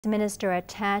The minister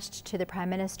attached to the Prime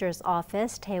Minister's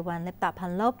office, Tewan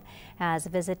Liptapallop, has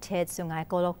visited Su-ngai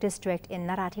Kolok district in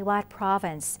Narathiwat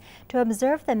province to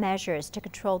observe the measures to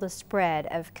control the spread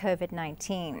of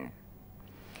COVID-19.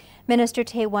 Minister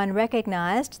Tewan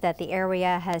recognized that the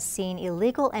area has seen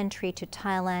illegal entry to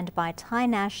Thailand by Thai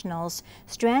nationals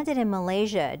stranded in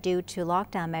Malaysia due to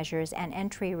lockdown measures and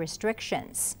entry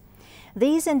restrictions.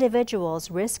 These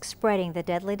individuals risk spreading the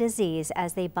deadly disease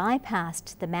as they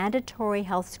bypassed the mandatory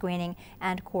health screening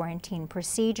and quarantine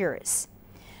procedures.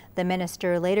 The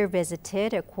minister later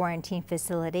visited a quarantine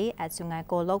facility at Su-ngai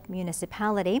Kolok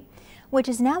municipality, which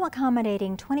is now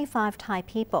accommodating 25 Thai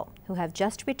people who have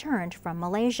just returned from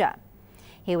Malaysia.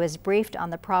 He was briefed on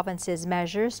the province's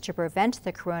measures to prevent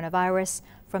the coronavirus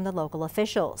from the local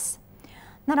officials.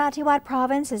 Narathiwat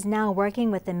province is now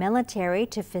working with the military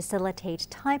to facilitate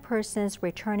Thai persons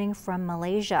returning from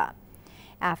Malaysia.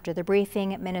 After the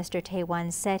briefing, Minister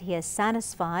Tewan said he is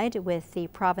satisfied with the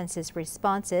province's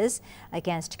responses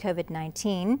against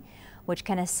COVID-19, which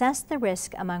can assess the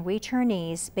risk among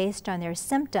returnees based on their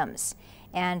symptoms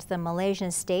and the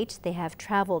Malaysian state they have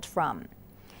traveled from.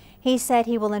 He said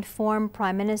he will inform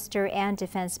Prime Minister and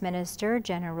Defense Minister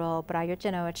General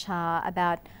Prayut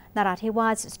about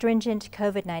Narathiwat's stringent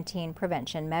COVID-19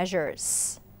 prevention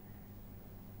measures.